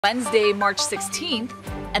Wednesday, March 16th,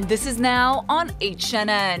 and this is now on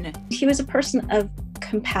HNN. He was a person of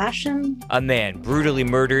compassion. A man brutally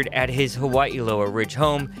murdered at his Hawaii Loa Ridge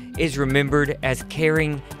home is remembered as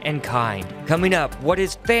caring and kind. Coming up, what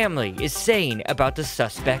his family is saying about the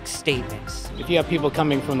suspect's statements. If you have people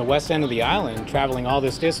coming from the west end of the island traveling all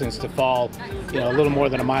this distance to fall, a little more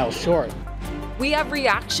than a mile short. We have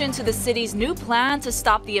reaction to the city's new plan to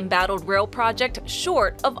stop the embattled rail project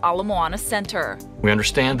short of Ala Moana Center. We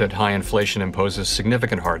understand that high inflation imposes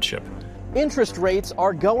significant hardship. Interest rates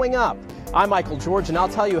are going up. I'm Michael George, and I'll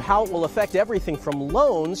tell you how it will affect everything from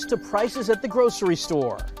loans to prices at the grocery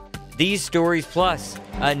store. These stories plus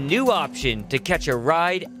a new option to catch a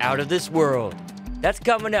ride out of this world. That's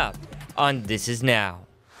coming up on This Is Now.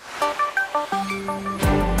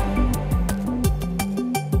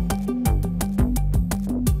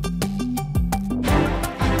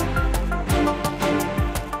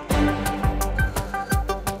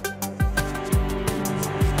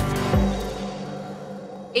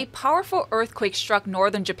 A powerful earthquake struck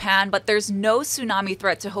northern Japan, but there's no tsunami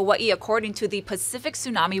threat to Hawaii, according to the Pacific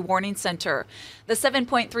Tsunami Warning Center. The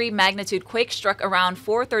 7.3 magnitude quake struck around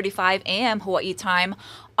 4:35 a.m. Hawaii time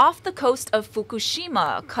off the coast of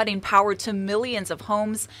Fukushima, cutting power to millions of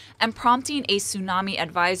homes and prompting a tsunami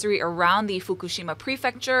advisory around the Fukushima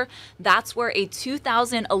prefecture. That's where a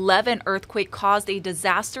 2011 earthquake caused a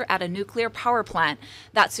disaster at a nuclear power plant.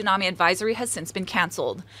 That tsunami advisory has since been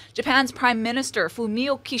canceled. Japan's Prime Minister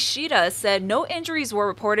Fumio Kishida said no injuries were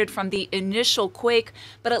reported from the initial quake,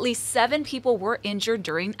 but at least 7 people were injured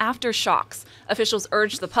during aftershocks. Officials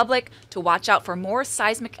urged the public to watch out for more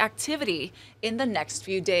seismic activity in the next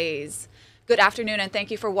few days. Good afternoon and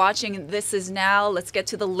thank you for watching This Is Now. Let's get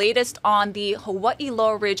to the latest on the Hawaii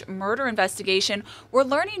Loa Ridge murder investigation. We're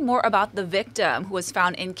learning more about the victim who was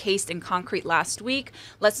found encased in concrete last week.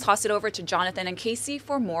 Let's toss it over to Jonathan and Casey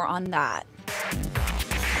for more on that.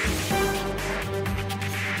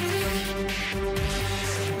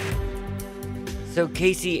 So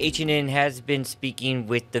Casey, HNN has been speaking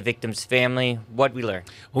with the victim's family. What'd we learn?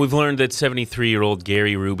 Well, we've learned that 73-year-old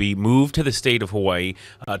Gary Ruby moved to the state of Hawaii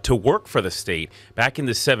to work for the state back in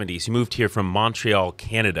the 70s. He moved here from Montreal,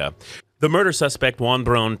 Canada. The murder suspect, Juan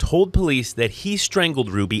Barone, told police that he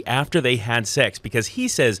strangled Ruby after they had sex because he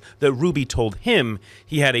says that Ruby told him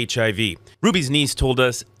he had HIV. Ruby's niece told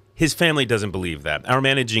us his family doesn't believe that. Our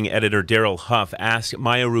managing editor, Daryl Huff, asked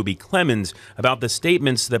Maya Ruby Clemens about the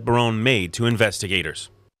statements that Barone made to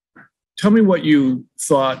investigators. Tell me what you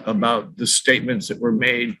thought about the statements that were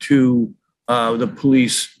made to the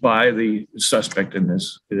police by the suspect in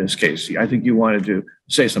this case. I think you wanted to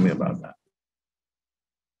say something about that.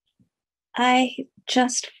 I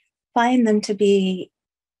just find them to be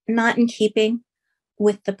not in keeping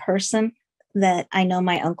with the person that I know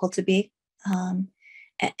my uncle to be.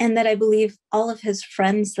 And that I believe all of his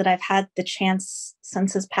friends that I've had the chance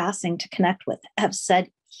since his passing to connect with have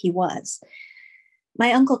said he was.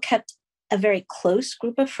 My uncle kept a very close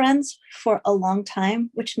group of friends for a long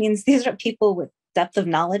time, which means these are people with depth of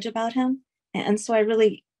knowledge about him. And so I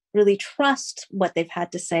really, really trust what they've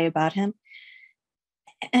had to say about him.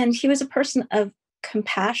 And he was a person of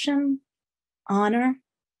compassion, honor,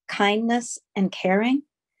 kindness, and caring.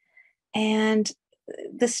 And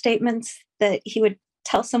the statements that he would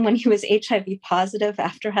tell someone he was HIV positive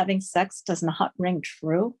after having sex does not ring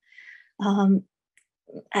true.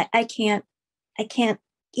 I can't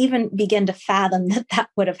even begin to fathom that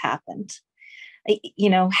would have happened.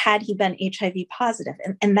 Had he been HIV positive,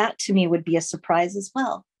 and that to me would be a surprise as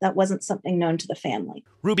well. That wasn't something known to the family.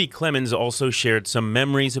 Ruby Clemens also shared some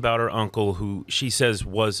memories about her uncle, who she says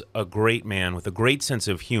was a great man with a great sense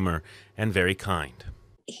of humor and very kind.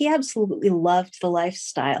 He absolutely loved the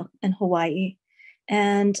lifestyle in Hawaii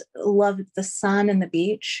and loved the sun and the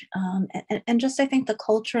beach. And just, I think, the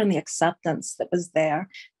culture and the acceptance that was there.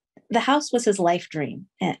 The house was his life dream,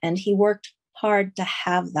 and he worked hard to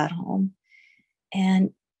have that home.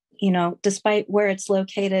 And, despite where it's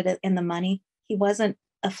located in the money, he wasn't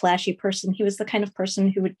a flashy person. He was the kind of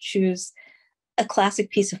person who would choose a classic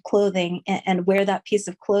piece of clothing and wear that piece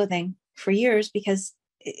of clothing for years because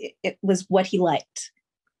it was what he liked.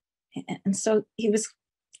 And so he was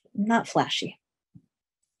not flashy.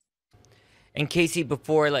 And Casey,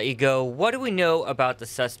 before I let you go, what do we know about the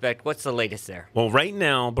suspect? What's the latest there? Well, right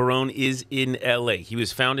now, Barone is in L.A. He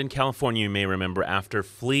was found in California, you may remember, after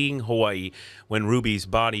fleeing Hawaii when Ruby's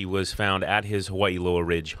body was found at his Hawaii Loa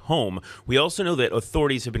Ridge home. We also know that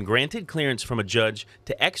authorities have been granted clearance from a judge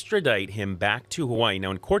to extradite him back to Hawaii.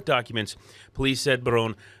 Now, in court documents, police said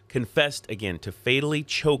Barone confessed again to fatally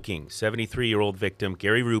choking 73-year-old victim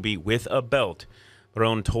Gary Ruby with a belt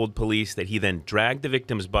Barone told police that he then dragged the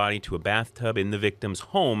victim's body to a bathtub in the victim's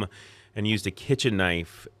home and used a kitchen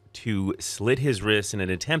knife to slit his wrists in an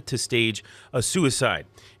attempt to stage a suicide.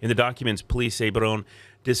 In the documents, police say Barone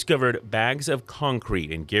discovered bags of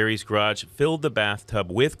concrete in Gary's garage, filled the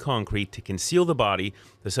bathtub with concrete to conceal the body.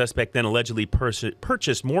 The suspect then allegedly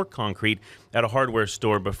purchased more concrete at a hardware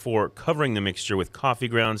store before covering the mixture with coffee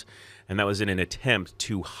grounds, and that was in an attempt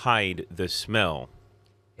to hide the smell.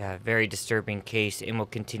 Yeah, very disturbing case, and we'll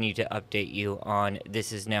continue to update you on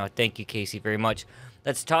This Is Now. Thank you, Casey, very much.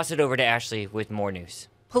 Let's toss it over to Ashley with more news.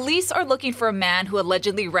 Police are looking for a man who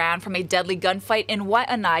allegedly ran from a deadly gunfight in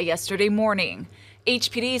Waianae yesterday morning.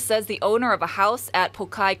 HPD says the owner of a house at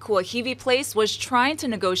Pokai Kuahivi Place was trying to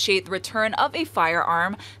negotiate the return of a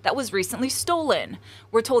firearm that was recently stolen.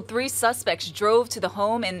 We're told 3 suspects drove to the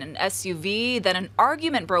home in an SUV, then an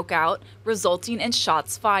argument broke out, resulting in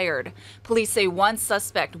shots fired. Police say 1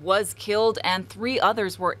 suspect was killed and 3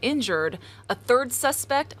 others were injured. A 3rd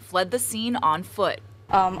suspect fled the scene on foot.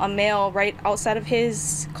 A male right outside of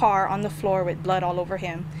his car on the floor with blood all over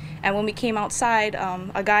him. And when we came outside,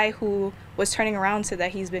 a guy who was turning around said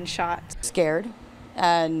that he's been shot. Scared,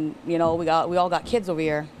 and you know, we all got kids over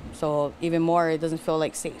here, so even more it doesn't feel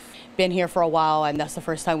like safe. Been here for a while, and that's the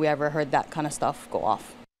first time we ever heard that kind of stuff go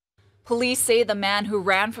off. Police say the man who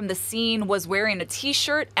ran from the scene was wearing a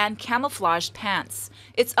t-shirt and camouflaged pants.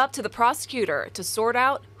 It's up to the prosecutor to sort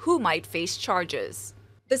out who might face charges.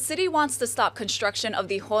 The city wants to stop construction of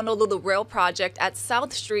the Honolulu Rail project at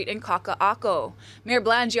South Street in Kaka'ako. Mayor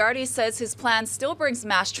Blangiardi says his plan still brings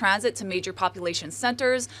mass transit to major population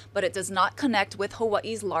centers, but it does not connect with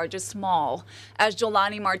Hawaii's largest mall. As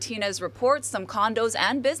Jolani Martinez reports, some condos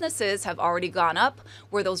and businesses have already gone up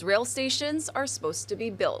where those rail stations are supposed to be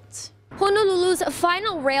built. Honolulu's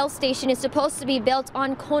final rail station is supposed to be built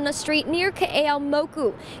on Kona Street near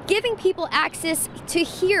Ke'eaumoku, giving people access to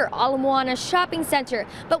here, Ala Moana Shopping Center.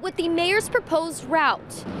 But with the mayor's proposed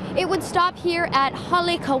route, it would stop here at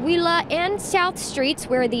Halekawila and South Streets,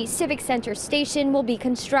 where the Civic Center station will be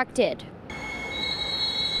constructed.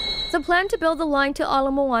 The plan to build the line to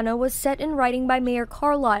Ala Moana was set in writing by Mayor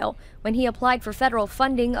Carlisle when he applied for federal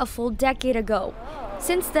funding a full decade ago.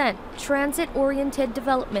 Since then, transit-oriented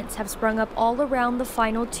developments have sprung up all around the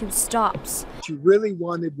final 2 stops. What you really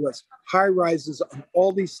wanted was high rises on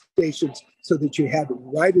all these stations so that you had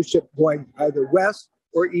ridership going either west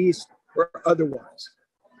or east or otherwise.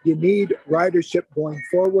 You need ridership going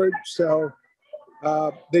forward so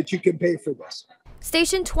that you can pay for this.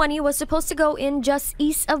 Station 20 was supposed to go in just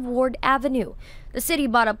east of Ward Avenue. The city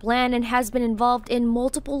bought up land and has been involved in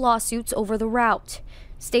multiple lawsuits over the route.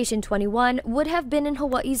 Station 21 would have been in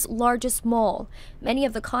Hawaii's largest mall. Many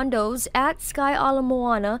of the condos at Sky Ala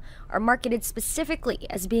Moana are marketed specifically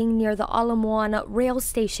as being near the Ala Moana rail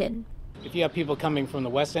station. If you have people coming from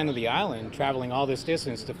the west end of the island traveling all this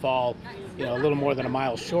distance to fall, a little more than a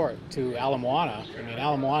mile short to Ala Moana, I mean,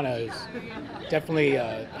 Ala Moana is definitely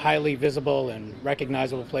a highly visible and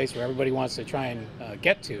recognizable place where everybody wants to try and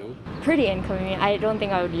get to. Pretty inconvenient. I don't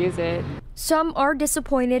think I would use it. Some are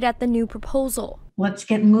disappointed at the new proposal. Let's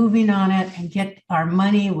get moving on it and get our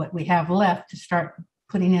money, what we have left, to start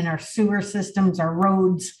putting in our sewer systems, our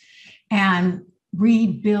roads, and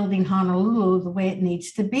rebuilding Honolulu the way it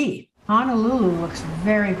needs to be. Honolulu looks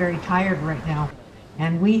very, very tired right now,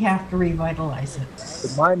 and we have to revitalize it.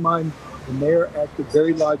 In my mind, the mayor acted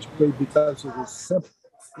very logically because it was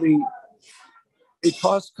simply a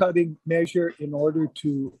cost-cutting measure in order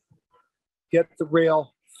to get the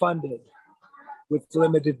rail funded with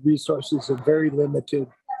limited resources and very limited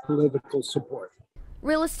political support.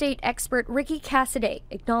 Real estate expert Ricky Cassidy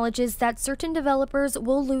acknowledges that certain developers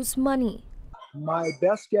will lose money. My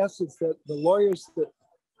best guess is that the lawyers that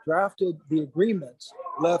drafted the agreements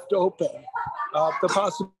left open the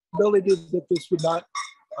possibility that this would not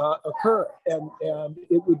occur, and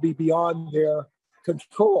it would be beyond their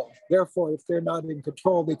control. Therefore, if they're not in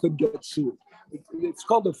control, they could get sued. It's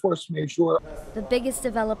called a force majeure. The biggest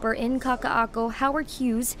developer in Kaka'ako, Howard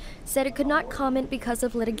Hughes, said it could not comment because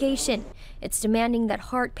of litigation. It's demanding that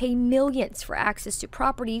Hart pay millions for access to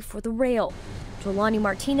property for the rail. Jolani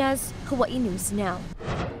Martinez, Hawaii News Now.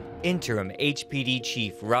 Interim HPD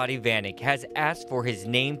Chief Roddy Vanek has asked for his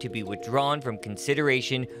name to be withdrawn from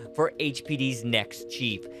consideration for HPD's next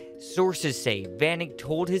chief. Sources say Vanek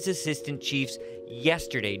told his assistant chiefs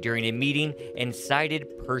yesterday during a meeting and cited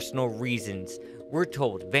personal reasons. We're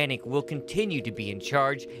told Vanek will continue to be in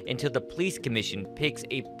charge until the police commission picks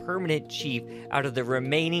a permanent chief out of the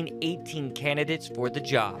remaining 18 candidates for the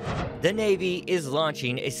job. The Navy is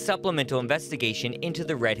launching a supplemental investigation into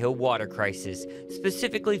the Red Hill water crisis,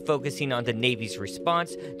 specifically focusing on the Navy's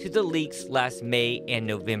response to the leaks last May and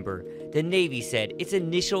November. The Navy said its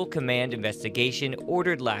initial command investigation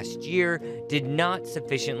ordered last year did not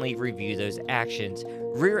sufficiently review those actions.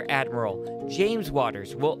 Rear Admiral James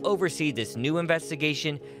Waters will oversee this new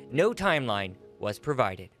investigation. No timeline was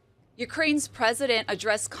provided. Ukraine's president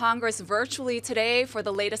addressed Congress virtually today. For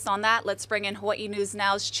the latest on that, let's bring in Hawaii News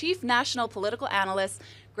Now's chief national political analyst,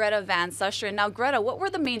 Greta Van Susteren. Now, Greta, what were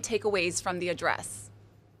the main takeaways from the address?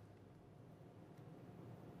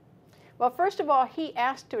 Well, first of all, he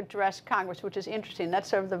asked to address Congress, which is interesting. That's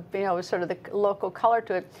sort of the local color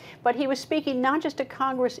to it. But he was speaking not just to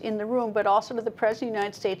Congress in the room, but also to the President of the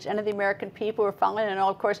United States and to the American people who are following, and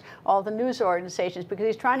of course, all the news organizations, because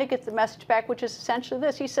he's trying to get the message back, which is essentially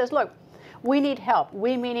this. He says, look, we need help.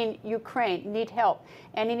 We, meaning Ukraine, need help.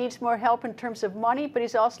 And he needs more help in terms of money, but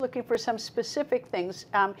he's also looking for some specific things.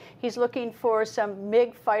 He's looking for some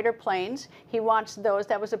MiG fighter planes. He wants those.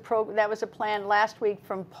 That was a plan last week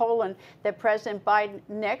from Poland that President Biden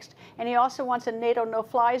nixed. And he also wants a NATO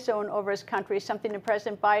no-fly zone over his country, something that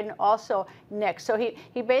President Biden also nixed. So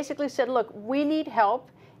he basically said, look, we need help.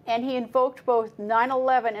 And he invoked both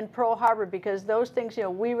 9/11 and Pearl Harbor, because those things,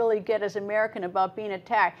 we really get as American about being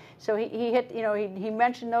attacked. So he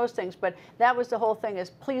mentioned those things, but that was the whole thing, is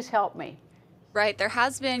please help me. Right. There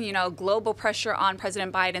has been, global pressure on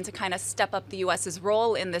President Biden to kind of step up the U.S.'s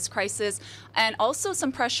role in this crisis, and also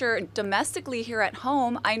some pressure domestically here at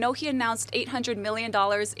home. I know he announced $800 million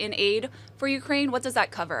in aid for Ukraine. What does that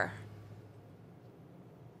cover?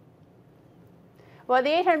 Well, the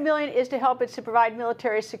 $800 million is to help it to provide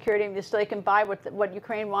military security so they can buy what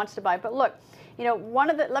Ukraine wants to buy. But look,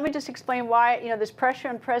 let me just explain why, there's pressure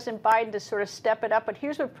on President Biden to sort of step it up. But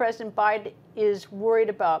here's what President Biden is worried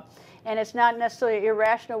about. And it's not necessarily an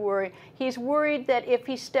irrational worry. He's worried that if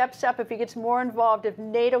he steps up, if he gets more involved, if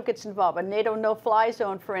NATO gets involved, a NATO no-fly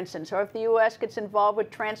zone, for instance, or if the U.S. gets involved with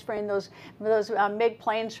transferring those MiG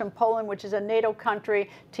planes from Poland, which is a NATO country,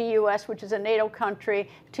 to U.S., which is a NATO country,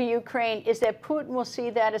 to Ukraine, is that Putin will see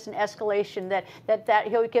that as an escalation, that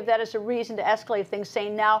he'll give that as a reason to escalate things,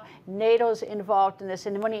 saying now NATO's involved in this.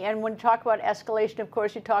 And when you talk about escalation, of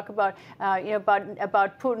course, you talk about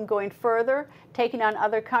about Putin going further, taking on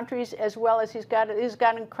other countries, as well as he's got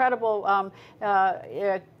incredible,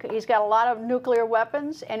 he's got a lot of nuclear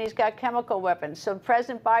weapons, and he's got chemical weapons. So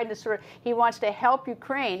President Biden is he wants to help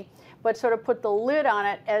Ukraine, but sort of put the lid on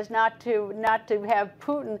it as not to have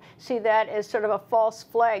Putin see that as sort of a false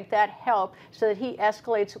flag, that help, so that he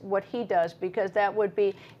escalates what he does, because that would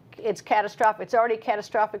be, it's catastrophic. It's already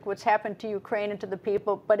catastrophic what's happened to Ukraine and to the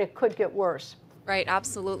people, but it could get worse. Right,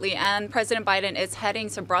 absolutely. And President Biden is heading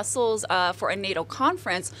to Brussels for a NATO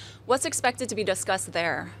conference. What's expected to be discussed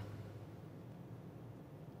there?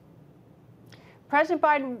 President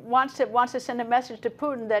Biden wants to send a message to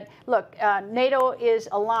Putin that, look, NATO is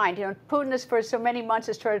aligned. Putin is for so many months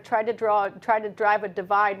has tried to drive a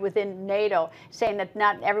divide within NATO, saying that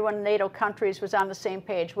not everyone in NATO countries was on the same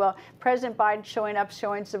page. Well, President Biden showing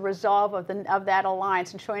the resolve of that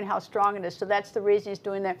alliance and showing how strong it is. So that's the reason he's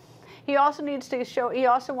doing that. He also needs to show. He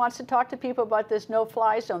also wants to talk to people about this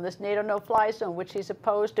no-fly zone, this NATO no-fly zone, which he's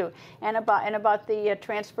opposed to, and about the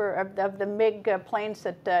transfer of the MiG planes,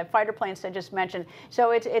 fighter planes I just mentioned. So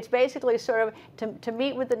it's basically sort of to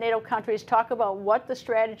meet with the NATO countries, talk about what the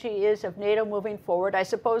strategy is of NATO moving forward. I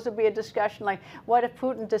suppose there'll be a discussion like, what if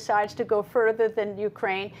Putin decides to go further than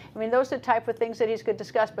Ukraine? I mean, those are the type of things that he's going to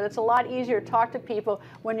discuss. But it's a lot easier to talk to people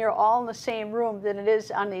when you're all in the same room than it is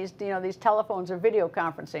on these telephones or video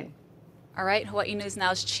conferencing. All right, Hawaii News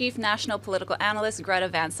Now's chief national political analyst, Greta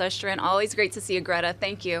Van Susteren. Always great to see you, Greta.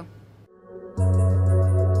 Thank you.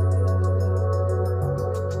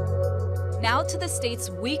 Now to the state's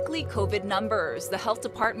weekly COVID numbers. The health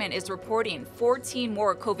department is reporting 14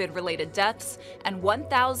 more COVID-related deaths and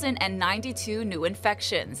 1,092 new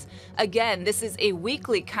infections. Again, this is a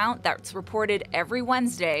weekly count that's reported every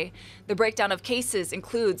Wednesday. The breakdown of cases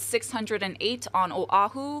includes 608 on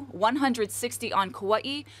Oahu, 160 on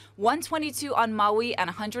Kauai, 122 on Maui, and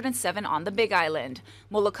 107 on the Big Island.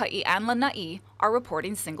 Molokai and Lanai are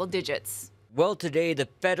reporting single digits. Well, today, the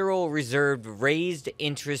Federal Reserve raised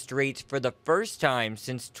interest rates for the first time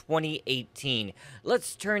since 2018.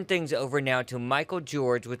 Let's turn things over now to Michael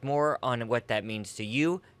George with more on what that means to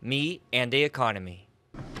you, me, and the economy.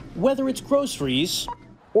 Whether it's groceries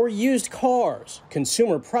or used cars,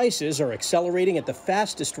 consumer prices are accelerating at the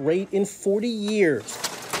fastest rate in 40 years.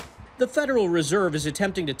 The Federal Reserve is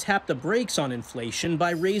attempting to tap the brakes on inflation by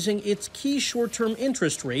raising its key short-term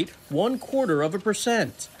interest rate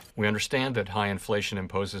 0.25%. We understand that high inflation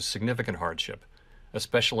imposes significant hardship,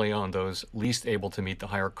 especially on those least able to meet the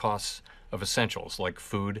higher costs of essentials like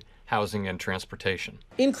food, housing, and transportation.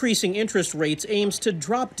 Increasing interest rates aims to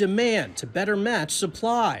drop demand to better match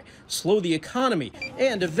supply, slow the economy,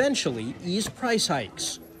 and eventually ease price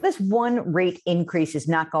hikes. This one rate increase is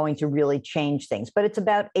not going to really change things, but it's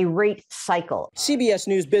about a rate cycle. CBS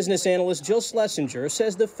News business analyst Jill Schlesinger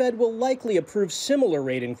says the Fed will likely approve similar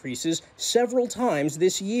rate increases several times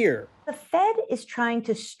this year. The Fed is trying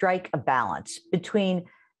to strike a balance between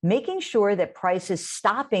making sure that prices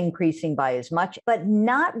stop increasing by as much, but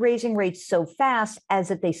not raising rates so fast as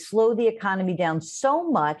that they slow the economy down so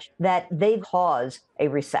much that they cause a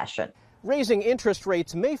recession. Raising interest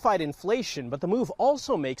rates may fight inflation, but the move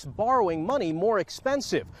also makes borrowing money more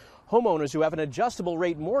expensive. Homeowners who have an adjustable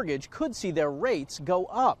rate mortgage could see their rates go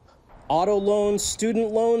up. Auto loans,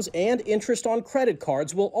 student loans, and interest on credit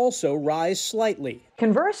cards will also rise slightly.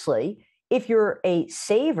 Conversely, if you're a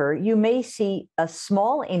saver, you may see a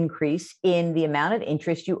small increase in the amount of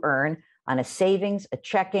interest you earn on a savings, a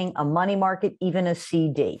checking, a money market, even a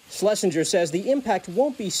CD. Schlesinger says the impact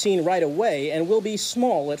won't be seen right away and will be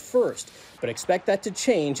small at first, but expect that to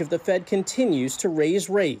change if the Fed continues to raise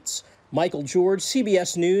rates. Michael George,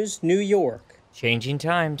 CBS News, New York. Changing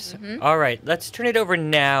times. All right, let's turn it over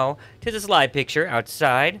now to this live picture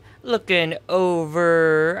outside, looking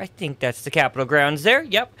over, I think that's the Capitol grounds there,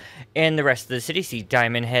 yep, and the rest of the city. See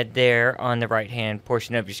Diamond Head there on the right-hand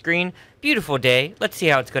portion of your screen. Beautiful day. Let's see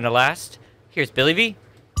how it's going to last. Here's Billy V.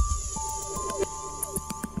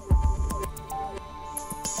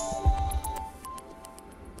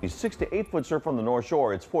 6 to 8 foot surf on the North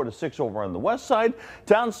Shore. It's 4 to 6 over on the west side.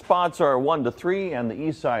 Town spots are 1 to 3 and the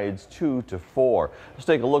east side's 2 to 4. Let's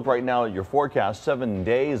take a look right now at your forecast 7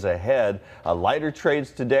 days ahead. Lighter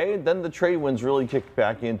trades today, then the trade winds really kick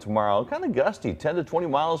back in tomorrow. Kind of gusty, 10 to 20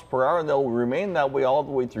 miles per hour, and they'll remain that way all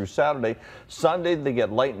the way through Saturday. Sunday they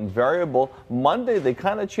get light and variable. Monday they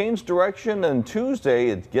kind of change direction, and Tuesday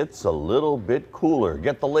it gets a little bit cooler.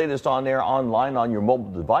 Get the latest on air online on your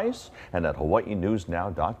mobile device and at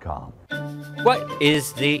hawaiinewsnow.com. What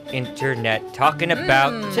is the internet talking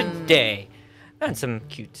about today? And some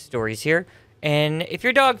cute stories here. And if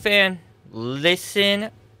you're a dog fan, listen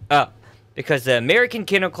up. Because the American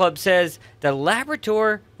Kennel Club says the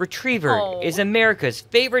Labrador Retriever is America's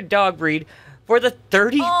favorite dog breed for the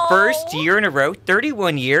 31st year in a row,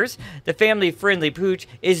 31 years. The family-friendly pooch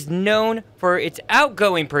is known for its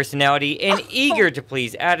outgoing personality and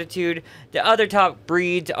eager-to-please attitude. The other top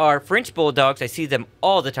breeds are French Bulldogs. I see them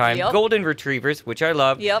all the time. Golden Retrievers, which I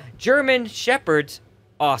love. German Shepherds,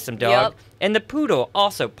 awesome dog. And the Poodle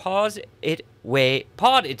also pawed its way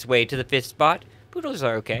to the 5th spot. Poodles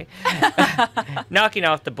are okay. Knocking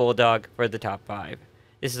off the Bulldog for the top 5.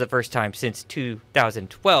 This is the first time since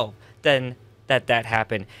 2012 that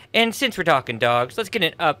happened. And since we're talking dogs, let's get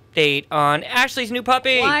an update on Ashley's new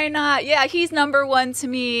puppy. Why not? Yeah, he's number one to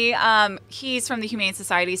me. He's from the Humane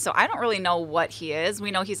Society, so I don't really know what he is. We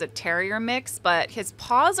know he's a terrier mix, but his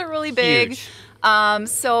paws are really big. Huge.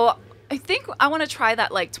 So I think I want to try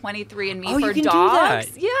that like 23andMe for you can dogs.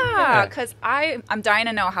 do that. Yeah, because I'm dying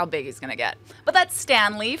to know how big he's going to get. But that's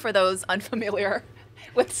Stanley, for those unfamiliar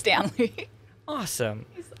with Stanley. Awesome.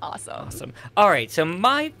 He's awesome. All right, so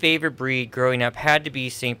my favorite breed growing up had to be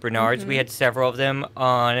St. Bernards. We had several of them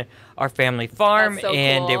on our family farm,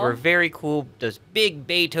 and they were very cool. Those big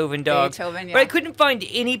Beethoven dogs. But I couldn't find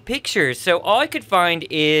any pictures, so all I could find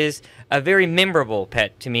is a very memorable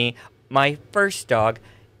pet to me. My first dog,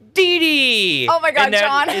 Dee Dee. Oh my God, and that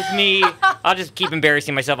John. is me. I'll just keep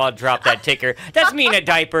embarrassing myself. I'll drop that ticker. That's me in a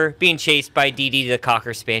diaper being chased by Dee Dee the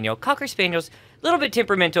Cocker Spaniel. Cocker Spaniels, a little bit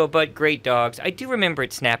temperamental, but great dogs. I do remember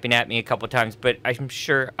it snapping at me a couple times, but I'm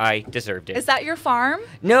sure I deserved it. Is that your farm?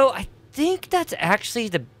 No, I think that's actually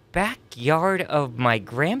the backyard of my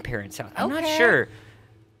grandparents' house. I'm not sure.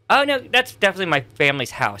 Oh, no, that's definitely my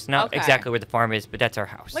family's house. Not exactly where the farm is, but that's our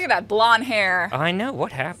house. Look at that blonde hair. I know.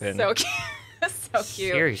 What happened? So cute. So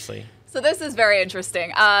cute. Seriously. So this is very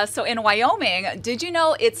interesting. So in Wyoming, did you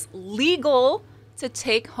know it's legal to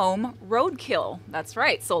take home roadkill? That's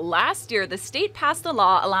right. So last year, the state passed a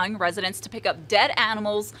law allowing residents to pick up dead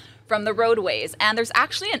animals from the roadways. And there's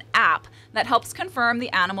actually an app that helps confirm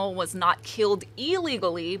the animal was not killed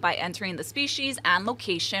illegally by entering the species and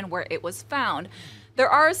location where it was found. There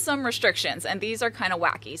are some restrictions, and these are kind of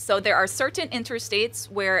wacky. So there are certain interstates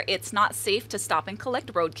where it's not safe to stop and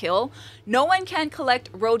collect roadkill. No one can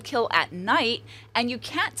collect roadkill at night, and you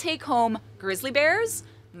can't take home grizzly bears,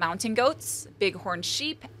 mountain goats, bighorn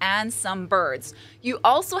sheep, and some birds. You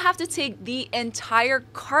also have to take the entire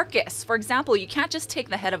carcass. For example, you can't just take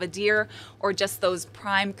the head of a deer or just those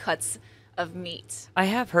prime cuts of meat. I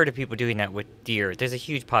have heard of people doing that with deer. There's a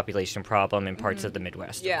huge population problem in parts of the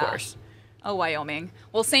Midwest, of course. Oh, Wyoming.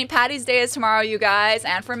 Well, St. Patty's Day is tomorrow, you guys,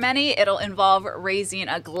 and for many, it'll involve raising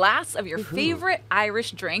a glass of your favorite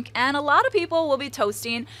Irish drink, and a lot of people will be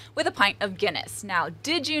toasting with a pint of Guinness. Now,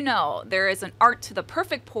 did you know there is an art to the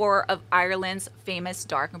perfect pour of Ireland's famous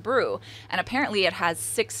dark brew? And apparently it has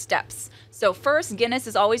 6 steps. So first, Guinness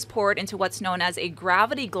is always poured into what's known as a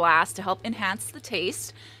gravity glass to help enhance the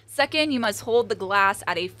taste. Second, you must hold the glass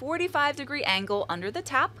at a 45-degree angle under the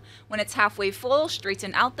tap. When it's halfway full,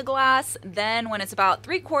 straighten out the glass. Then when it's about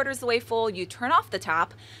 3/4 the way full, you turn off the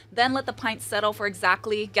tap. Then let the pint settle for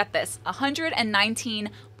exactly, get this,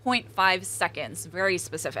 119.5 seconds. Very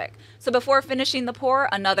specific. So before finishing the pour,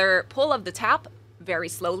 another pull of the tap, very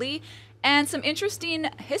slowly. And some interesting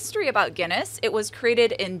history about Guinness. It was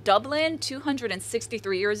created in Dublin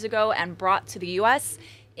 263 years ago and brought to the U.S.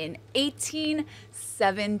 in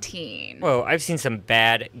 1817. Whoa, I've seen some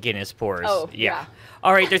bad Guinness pours. Oh, yeah.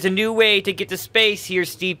 All right, there's a new way to get to space.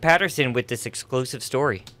 Here's Steve Patterson with this exclusive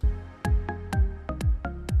story.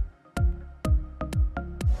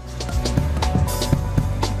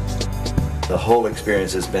 The whole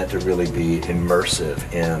experience is meant to really be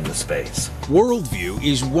immersive in the space. Worldview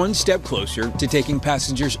is one step closer to taking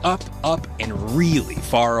passengers up, and really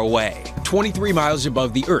far away. 23 miles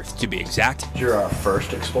above the Earth, to be exact. You're our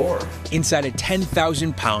first explorer. Inside a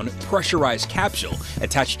 10,000-pound pressurized capsule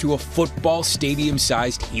attached to a football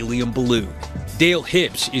stadium-sized helium balloon. Dale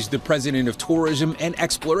Hibbs is the president of tourism and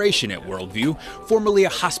exploration at Worldview. Formerly a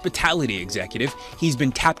hospitality executive, he's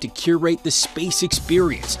been tapped to curate the space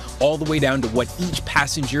experience, all the way down to what each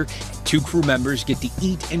passenger and 2 crew members get to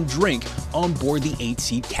eat and drink on board the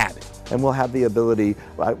 8-seat cabin. And we'll have the ability,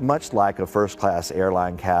 much like a first-class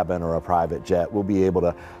airline cabin or a private jet, we'll be able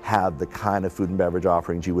to have the kind of food and beverage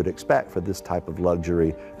offerings you would expect for this type of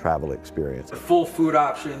luxury travel experience. Full food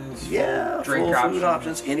options, yeah, drink full options. Food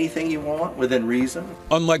options, anything you want within reason.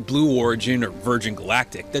 Unlike Blue Origin or Virgin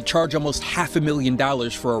Galactic that charge almost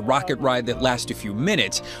 $500,000 for a rocket ride that lasts a few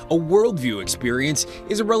minutes, a Worldview experience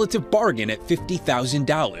is a relative bargain at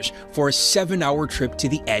 $50,000 for a 7-hour trip to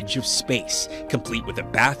the edge of space, complete with a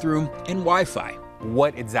bathroom and Wi-Fi.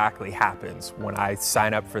 What exactly happens when I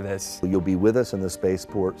sign up for this? You'll be with us in the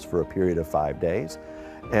spaceports for a period of 5 days,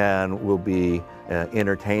 and we'll be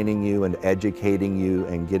entertaining you and educating you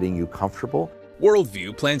and getting you comfortable.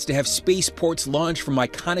 Worldview plans to have spaceports launch from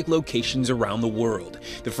iconic locations around the world,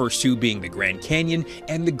 the first 2 being the Grand Canyon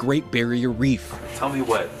and the Great Barrier Reef. Tell me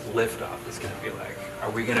what liftoff is going to be like.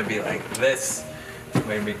 Are we going to be like this?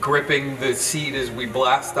 Maybe gripping the seat as we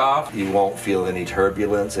blast off? You won't feel any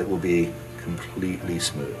turbulence. It will be completely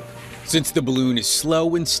smooth. Since the balloon is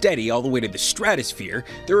slow and steady all the way to the stratosphere,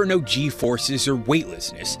 there are no G-forces or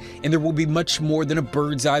weightlessness, and there will be much more than a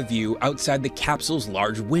bird's eye view outside the capsule's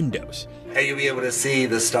large windows. And you'll be able to see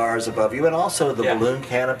the stars above you and also the balloon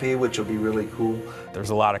canopy, which will be really cool. There's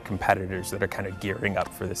a lot of competitors that are kind of gearing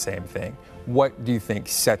up for the same thing. What do you think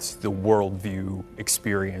sets the Worldview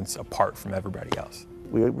experience apart from everybody else?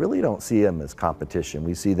 We really don't see them as competition.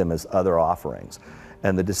 We see them as other offerings.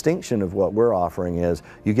 And the distinction of what we're offering is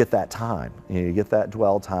you get that time, you get that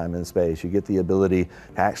dwell time in space, you get the ability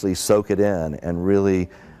to actually soak it in and really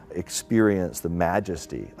experience the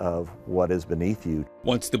majesty of what is beneath you.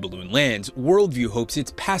 Once the balloon lands, Worldview hopes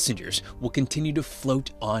its passengers will continue to float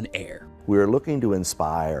on air. We're looking to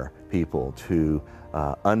inspire people to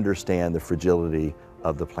understand the fragility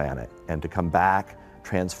of the planet and to come back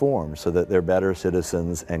transformed so that they're better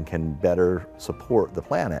citizens and can better support the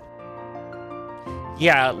planet.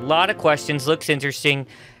 Yeah, a lot of questions. Looks interesting.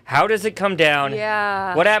 How does it come down?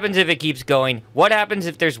 Yeah. What happens if it keeps going? What happens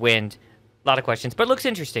if there's wind? A lot of questions, but it looks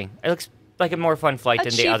interesting. It looks like a more fun flight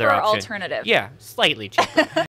than the other option. Alternative. Yeah, slightly cheaper.